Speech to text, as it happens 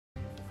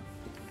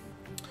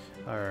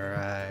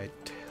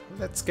Alright,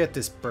 let's get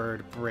this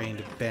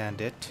bird-brained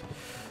bandit.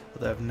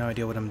 Although I have no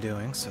idea what I'm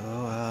doing, so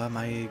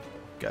I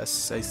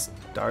guess I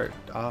start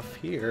off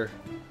here,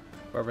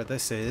 wherever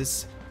this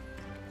is.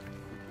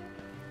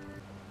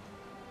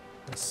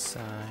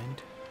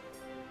 Assigned.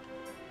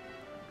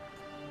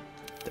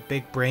 The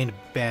big brain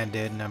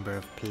bandit, number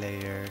of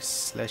players,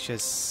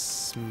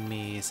 slashes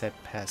me, set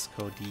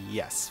passcode,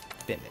 yes,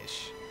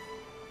 finish.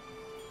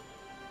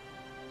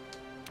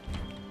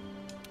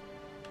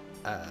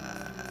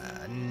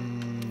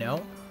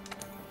 No.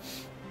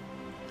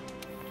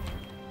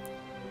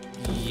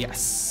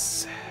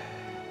 Yes.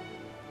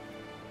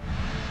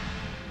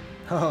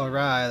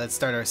 Alright, let's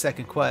start our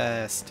second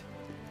quest.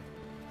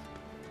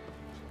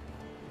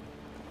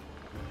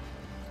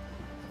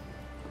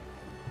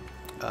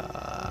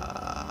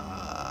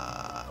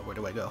 Where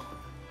do I go?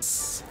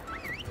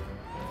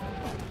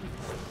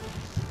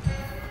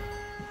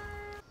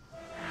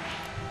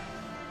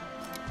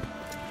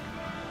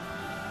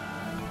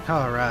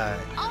 Alright.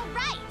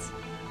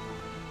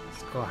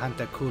 Let's go hunt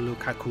the Kulu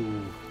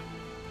Kaku.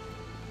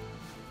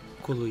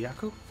 Kulu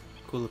Yaku?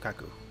 Kulu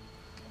Kaku.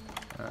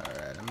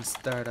 Alright, I'm gonna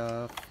start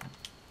off.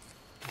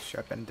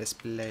 Sharpen this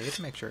blade,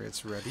 make sure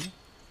it's ready.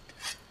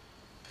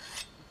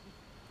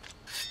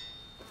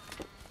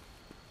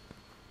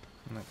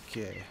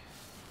 Okay.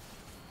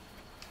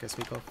 Guess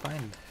we go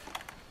find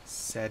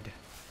said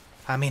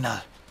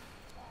Hamina.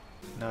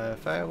 Now,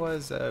 if I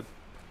was a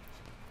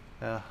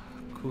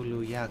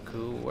Kulu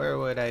Yaku, where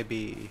would I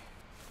be?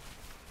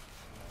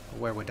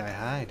 Where would I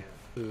hide?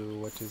 Ooh,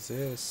 what is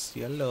this?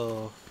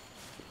 Yellow.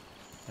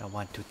 I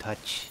want to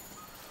touch.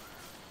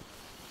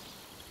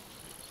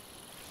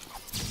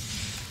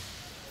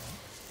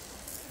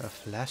 A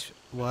flash?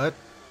 What?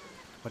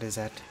 What is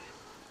that?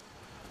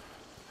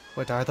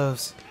 What are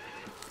those?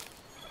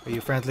 Are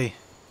you friendly?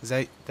 Is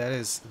that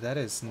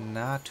is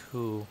not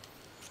who.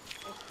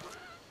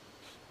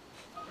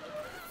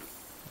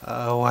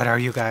 What are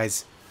you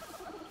guys?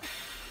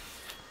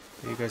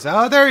 Are you guys?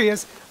 Oh, there he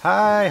is.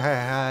 Hi,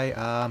 hi,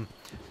 hi.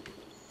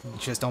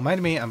 Just don't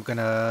mind me. I'm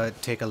gonna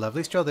take a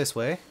lovely stroll this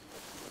way.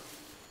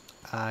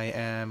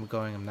 I'm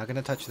not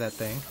gonna touch that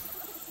thing.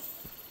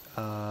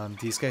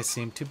 These guys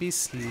seem to be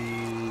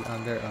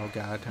on their. Oh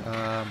God.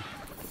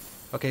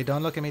 Okay,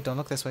 don't look at me. Don't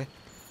look this way.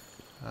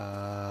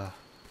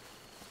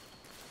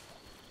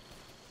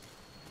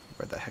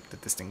 Where the heck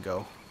did this thing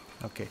go?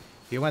 Okay,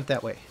 he went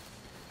that way.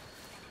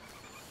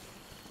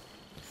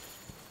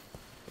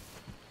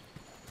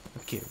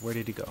 Okay, where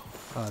did he go?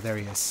 Oh, there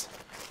he is.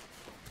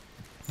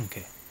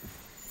 Okay.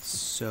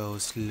 So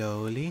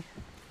slowly,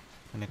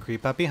 I'm gonna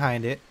creep up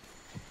behind it.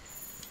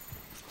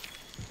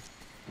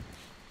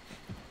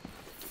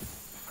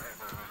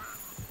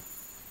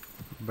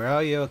 Bro,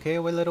 you okay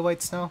with little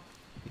white snow?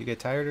 You get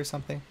tired or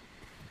something?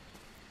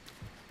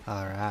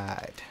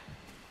 Alright.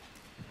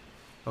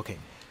 Okay,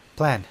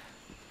 plan.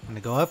 I'm gonna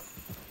go up,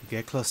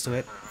 get close to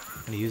it.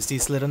 I'm gonna use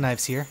these little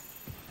knives here.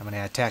 I'm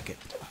gonna attack it.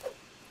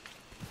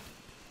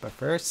 But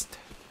first,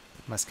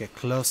 must get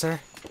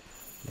closer.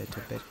 A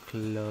little bit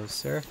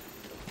closer.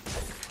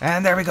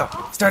 And there we go.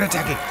 Start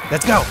attacking.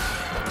 Let's go.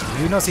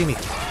 You don't see me.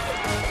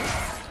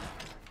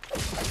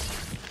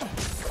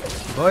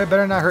 Boy,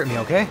 better not hurt me,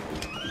 okay?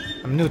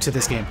 I'm new to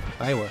this game.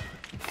 I will.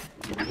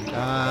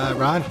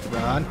 Run,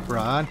 run,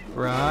 run,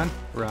 run,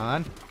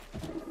 run.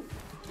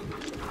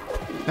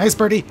 Nice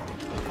birdie.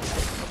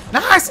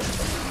 Nice!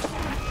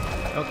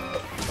 Oh.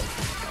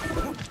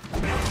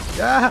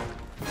 Yeah.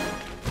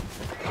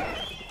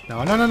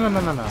 No, no, no, no,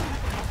 no, no, no.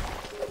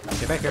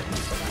 Get back here.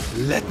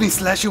 Let me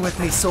slash you with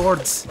me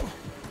swords.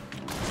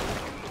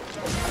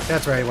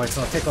 That's right, White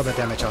Snow. Take all the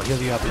damage. I'll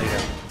heal you up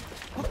later.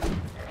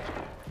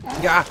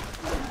 Yeah.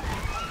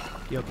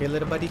 You okay,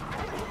 little buddy?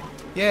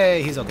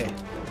 Yay, he's okay.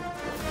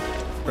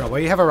 Bro,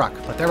 where you have a rock?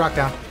 Put that rock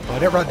down.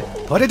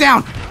 Put it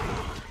down!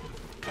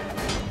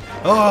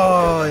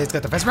 Oh, it's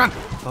got the fence run.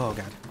 Oh,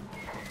 God.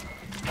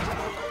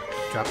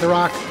 Drop the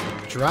rock.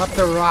 Drop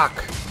the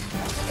rock.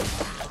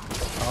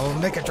 I'll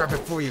make it drop it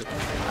for you.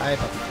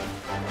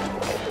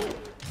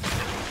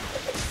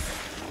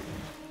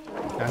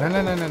 No, no,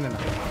 no, no, no, no.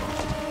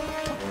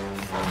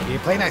 You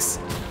play nice.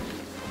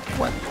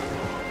 What?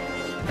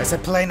 I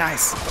said play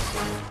nice.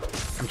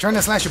 I'm trying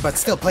to slash you, but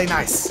still play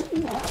nice.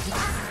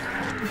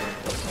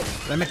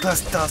 Let me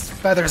clutch those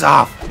feathers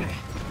off.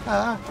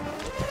 No,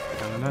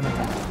 no, no, no,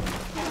 no.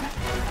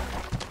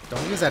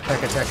 Don't use that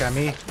peck attack on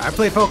me. I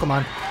play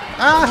Pokemon.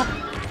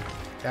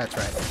 That's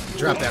right.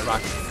 Drop that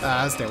rock.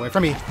 Stay away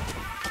from me.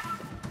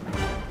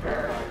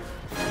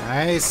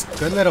 Nice.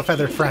 Good little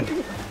feathered friend.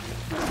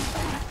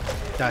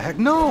 The heck?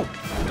 No!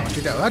 Don't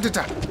you dare.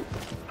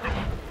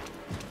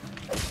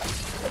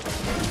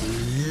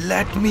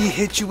 Let me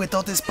hit you with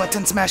all this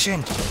button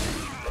smashing.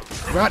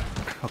 Run.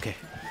 Okay.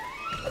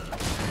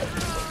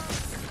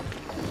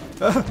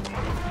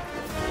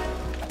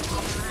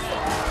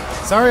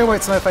 Sorry,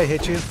 White Snow, if I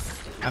hit you.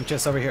 I'm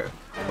just over here.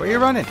 Where are you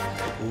running?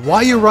 Why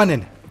are you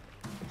running?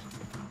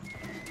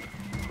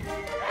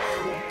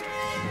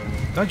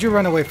 Don't you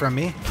run away from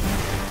me.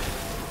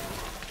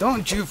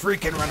 Don't you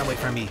freaking run away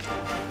from me.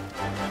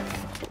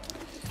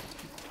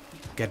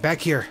 Get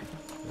back here,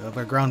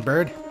 overgrown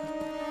bird.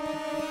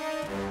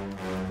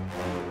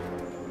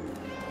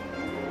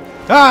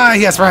 Ah,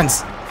 yes,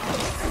 runs.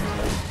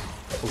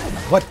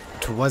 What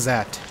was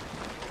that?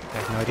 I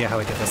have no idea how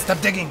I did this.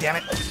 Stop digging, damn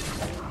it.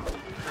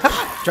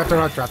 Ah, drop the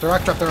rock, drop the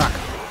rock, drop the rock.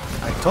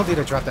 I told you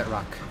to drop that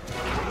rock.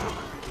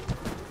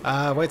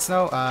 White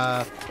snow,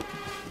 yeah,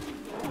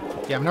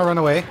 I'm gonna run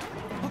away.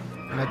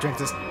 I'm gonna drink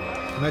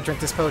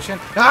this potion.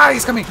 Ah,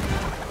 he's coming!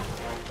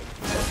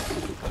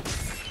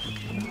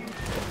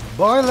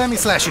 Boy, let me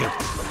slash you.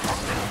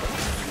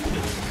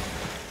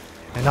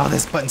 And all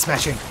this button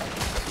smashing.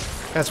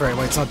 That's right,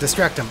 White Snow,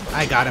 distract him.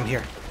 I got him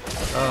here.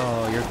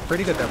 Oh, you're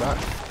pretty good there, Rock.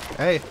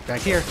 Hey,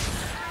 back here.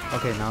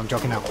 Okay, now I'm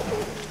joking now.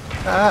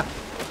 Ah!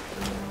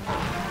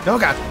 Oh,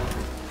 God!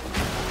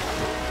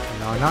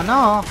 No, no,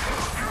 no!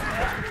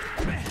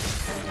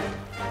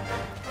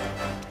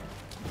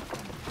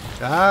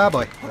 Ah,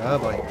 boy. Oh,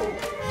 boy.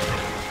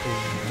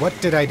 What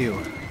did I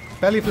do?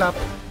 Belly flop.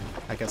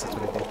 I guess that's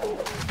what I did.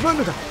 No,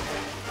 no, no.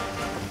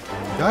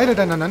 No,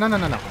 no, no, no,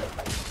 no, no.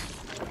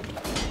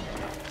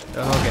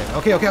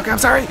 Okay, I'm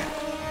sorry.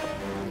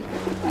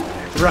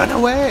 Run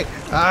away.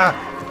 Ah.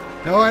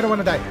 No, I don't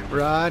want to die.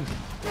 Run.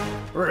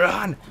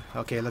 Run.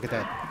 Okay, look at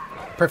that.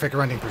 Perfect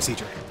running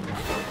procedure.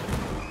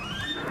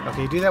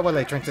 Okay, do that while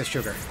I drink this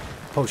sugar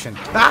potion.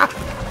 Ah!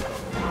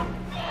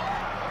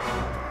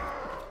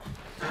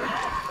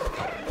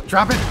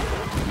 Drop it.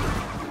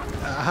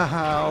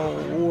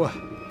 Ow.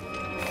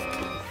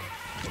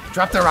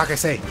 Drop the rock, I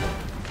say.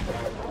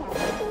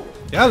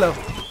 Hello.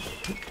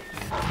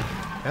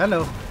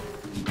 Hello.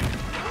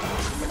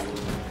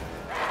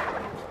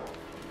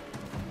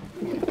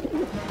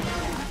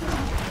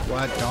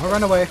 What? Don't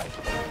run away.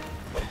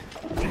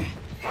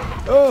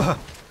 Oh.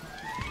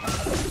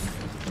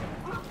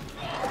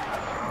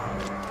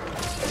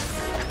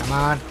 Come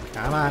on.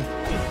 Come on.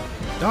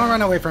 Don't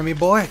run away from me,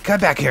 boy. Come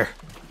back here.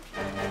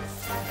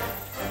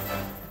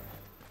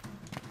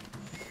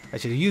 I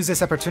should use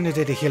this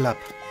opportunity to heal up.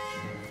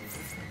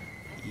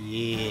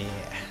 Yeah.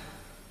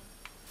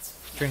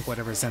 Drink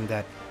whatever's in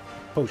that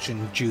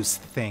potion juice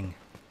thing.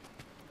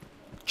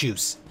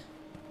 Juice.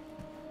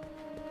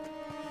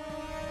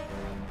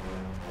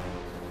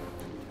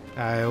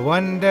 I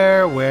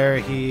wonder where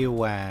he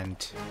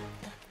went.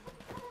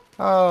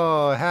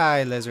 Oh,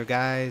 hi, lizard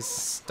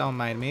guys. Don't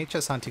mind me,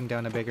 just hunting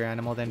down a bigger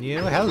animal than you.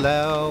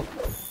 Hello.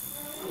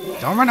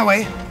 Don't run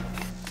away.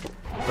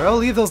 Bro,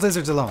 leave those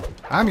lizards alone.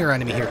 I'm your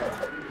enemy here.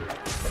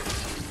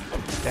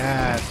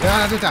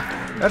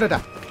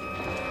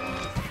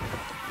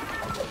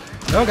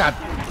 Oh, God.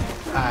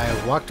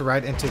 I walked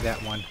right into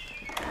that one.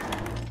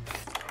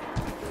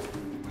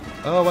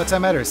 Oh, what's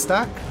that matter?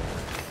 Stuck?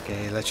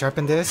 Okay, let's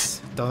sharpen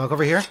this. Don't look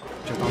over here.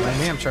 Just don't mind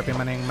me. I'm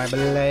sharpening my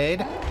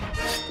blade.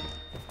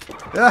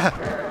 Ah!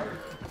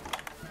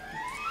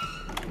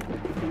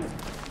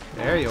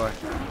 There you are.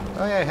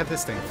 Oh yeah, I have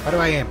this thing. How do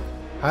I aim?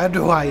 How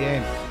do I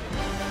aim?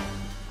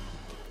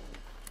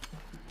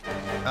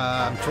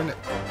 I'm trying to.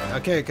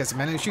 Okay, I guess I'm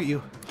gonna shoot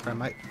you. Or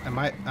I'm out of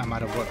what? I'm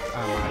out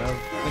of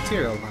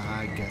material.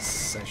 I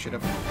guess I should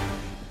have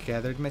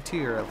gathered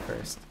material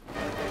first.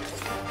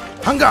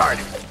 On guard!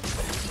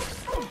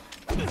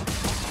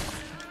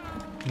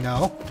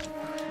 No.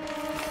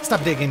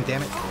 Stop digging,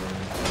 damn it.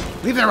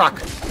 Leave the rock.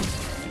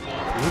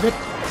 Leave it.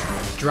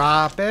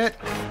 Drop it.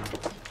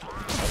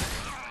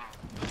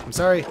 I'm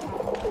sorry.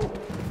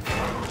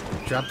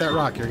 Drop that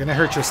rock. You're gonna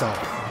hurt yourself.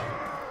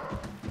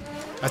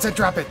 I said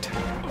drop it.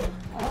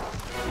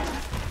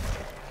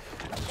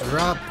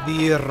 Drop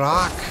the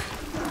rock.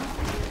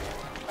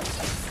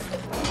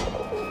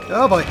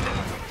 Oh boy.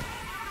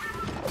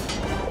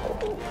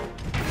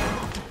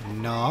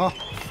 No.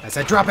 I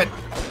said drop it.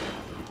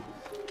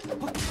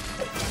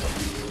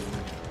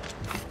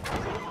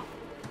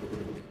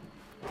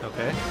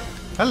 Okay.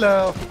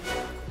 Hello.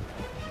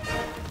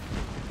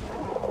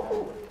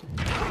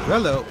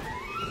 Hello.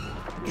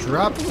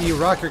 Drop the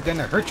rock, you're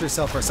gonna hurt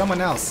yourself or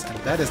someone else, and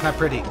that is not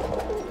pretty.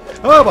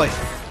 Oh boy!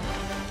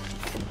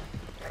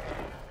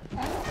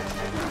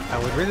 I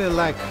would really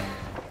like...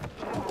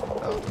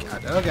 Oh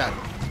god, oh god.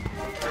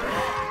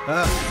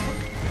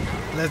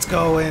 Let's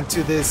go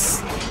into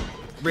this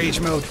rage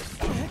mode.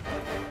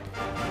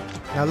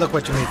 Now look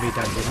what you made me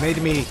do. You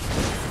made me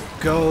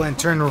go and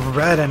turn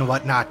red and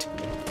whatnot.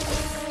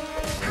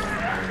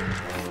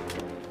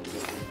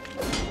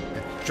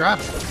 Drop!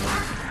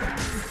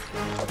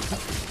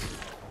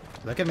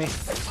 Look at me.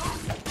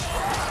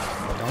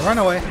 Don't run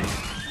away.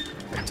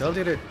 I told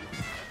you to...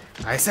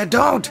 I said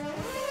don't!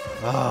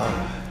 Oh,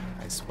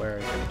 I swear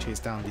I gotta chase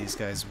down these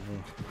guys.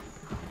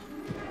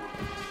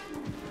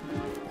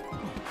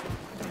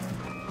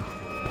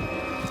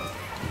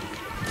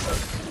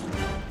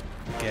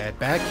 Get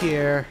back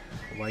here.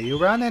 Why you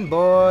running,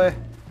 boy?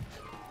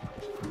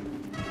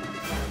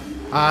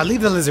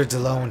 Leave the lizards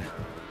alone.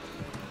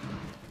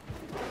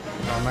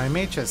 Don't mind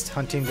me, just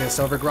hunting this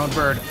overgrown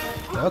bird.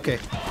 Okay.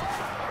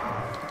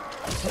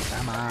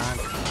 Come on,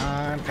 come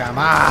on, come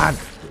on!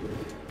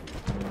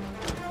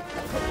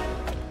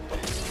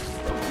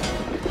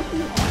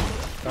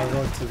 I'll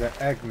go to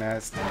the egg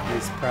nest.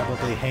 He's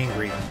probably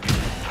hangry.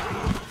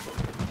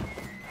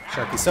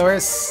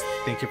 Sharkysaurus,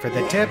 thank you for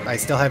the tip. I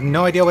still have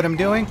no idea what I'm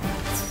doing.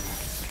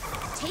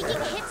 Taking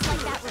hits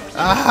like that repeatedly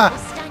Ah! will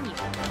stun you,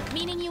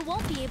 meaning you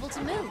won't be able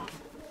to move.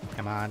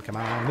 Come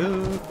on,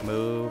 move,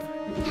 move.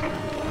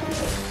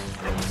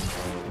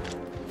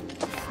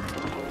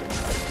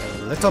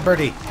 Little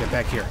birdie, get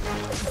back here.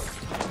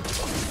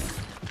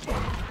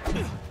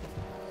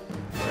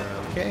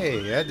 Okay,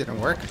 that didn't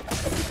work.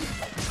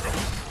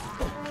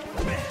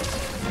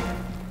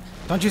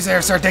 Don't you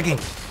dare start digging!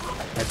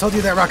 I told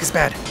you that rock is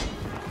bad.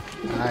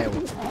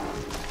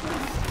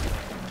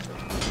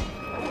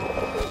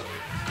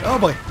 Oh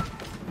boy!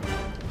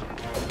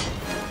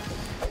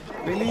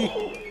 Really?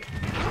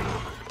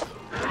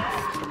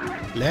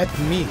 Let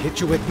me hit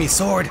you with me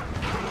sword!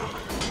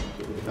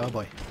 Oh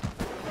boy.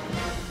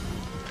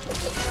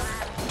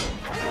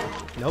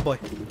 No boy.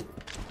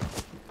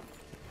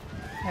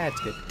 That's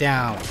good.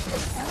 Down.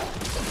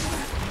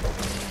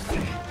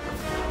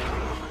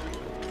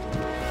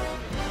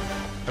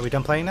 Are we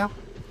done playing now?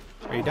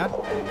 Are you done?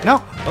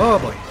 No! Oh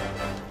boy.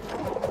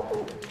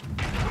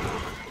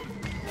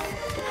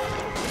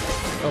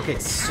 Okay,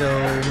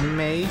 so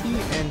maybe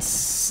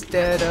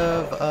instead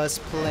of us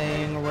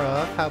playing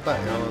rough, how about...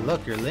 Oh,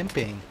 look, you're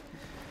limping.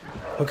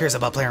 Who cares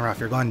about playing rough?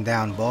 You're going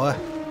down, boy.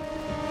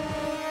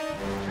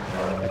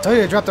 I told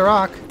you to drop the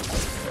rock.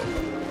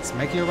 Let's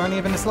make you run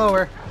even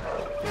slower.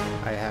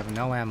 I have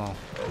no ammo.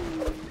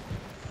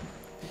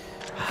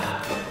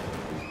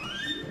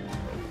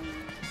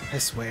 I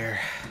swear,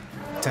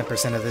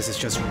 10% of this is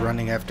just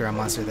running after a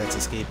monster that's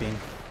escaping.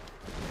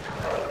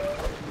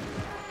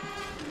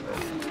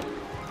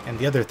 And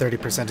the other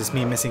 30% is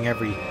me missing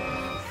every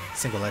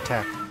single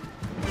attack.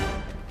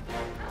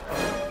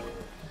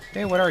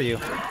 Hey, what are you?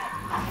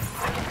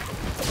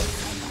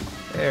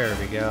 There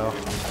we go.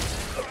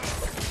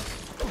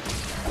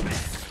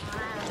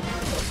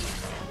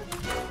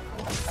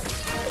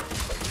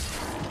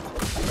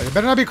 But you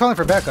better not be calling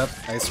for backup,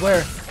 I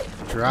swear.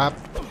 Drop.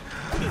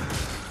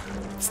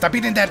 Stop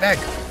eating that egg!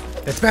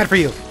 That's bad for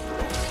you!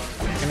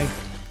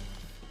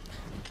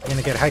 You're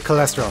gonna get high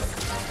cholesterol.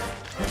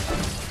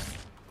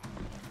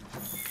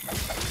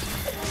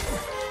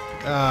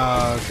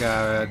 Oh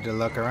god,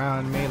 look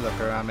around me, look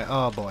around me.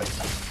 Oh boy.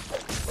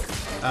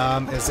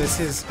 Is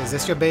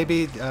this your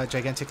baby,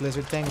 gigantic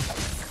lizard thing?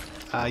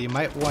 You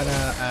might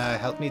wanna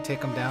help me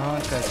take him down,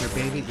 because your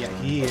baby, yeah,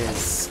 he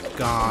is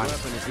gone. The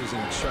weapon is losing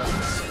its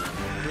sharpness.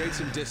 Create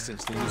some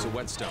distance to use a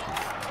whetstone.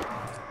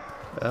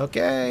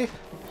 Okay.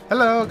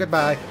 Hello,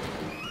 goodbye.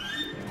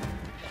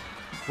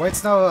 White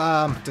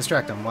snow,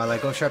 distract him while I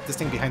go sharp this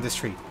thing behind this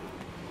tree.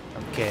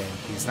 Okay,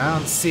 he's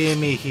not seeing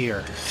me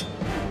here.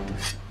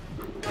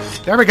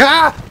 There we go!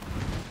 Ah!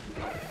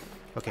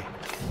 Okay.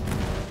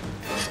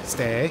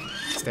 Stay.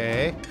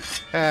 Stay.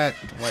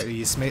 What,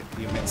 you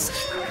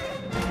missed.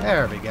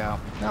 There we go.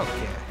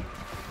 Okay.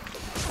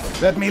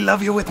 Let me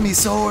love you with me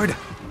sword!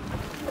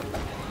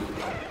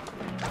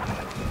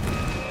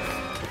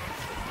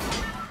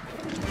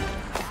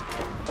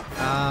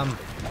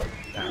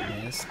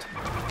 That missed.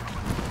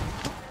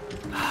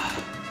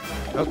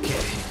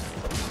 Okay.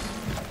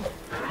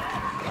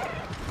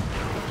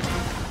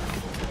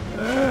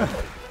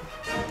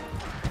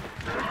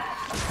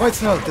 White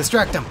snow,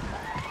 distract him.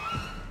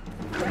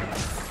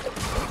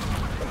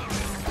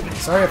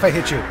 Sorry if I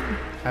hit you.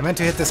 I meant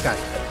to hit this guy.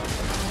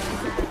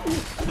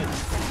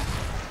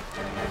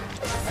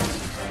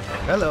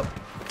 Hello.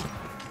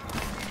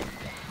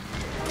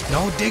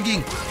 No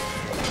digging.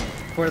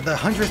 For the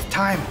 100th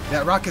time,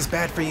 that rock is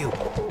bad for you.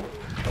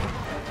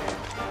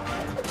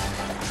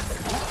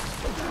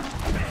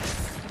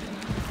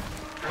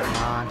 Come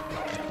on.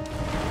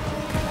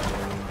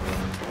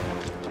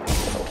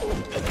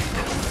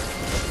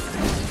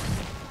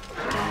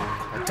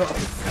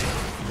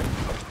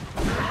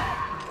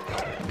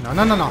 No,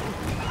 no, no, no.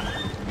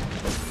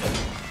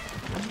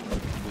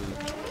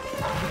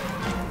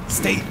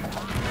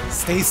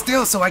 Stay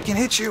still so I can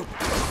hit you.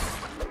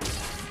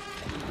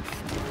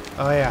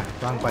 Oh yeah,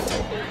 wrong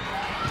button.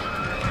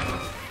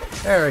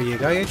 There you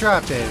go, you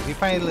dropped it. You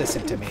finally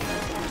listened to me.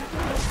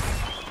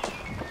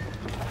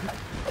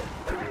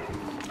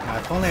 Now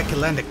if only I could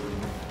land a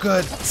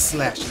good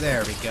slash.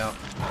 There we go.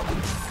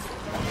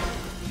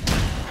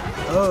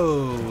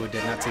 Oh,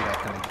 did not see that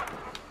coming.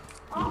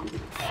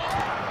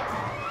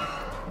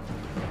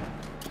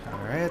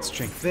 Alright, let's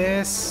drink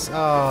this.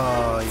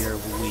 Oh, you're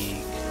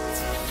weak.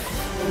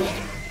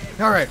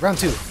 Alright, round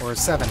 2, or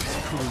 7.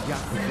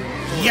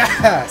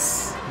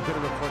 Yes! You better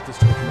report this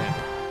to the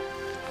commander.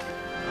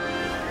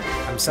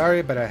 I'm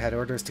sorry, but I had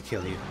orders to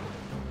kill you.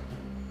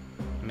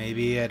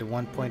 Maybe at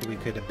one point we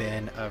could have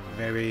been a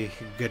very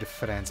good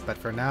friends, but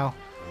for now,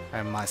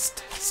 I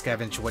must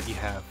scavenge what you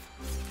have.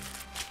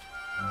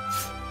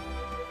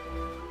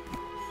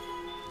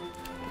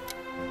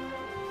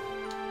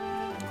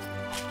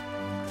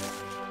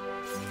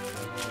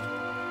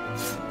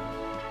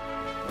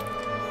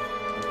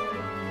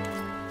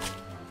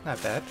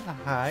 Not bad. A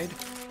hide.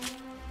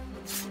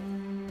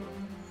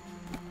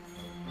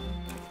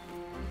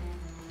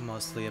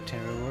 mostly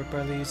obtain reward,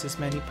 barely uses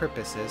many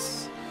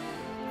purposes.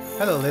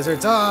 Hello,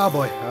 lizards. Oh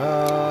boy.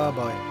 Oh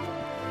boy.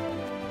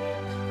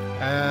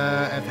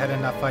 I've had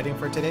enough fighting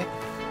for today.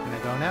 I'm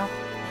gonna go now.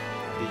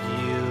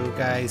 You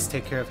guys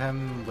take care of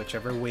him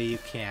whichever way you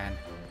can.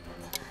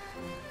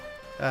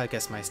 I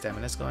guess my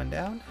stamina's going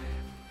down.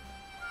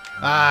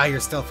 Ah, you're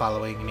still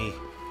following me.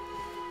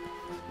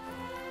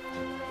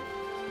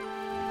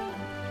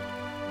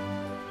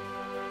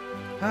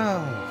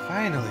 Oh,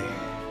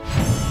 finally.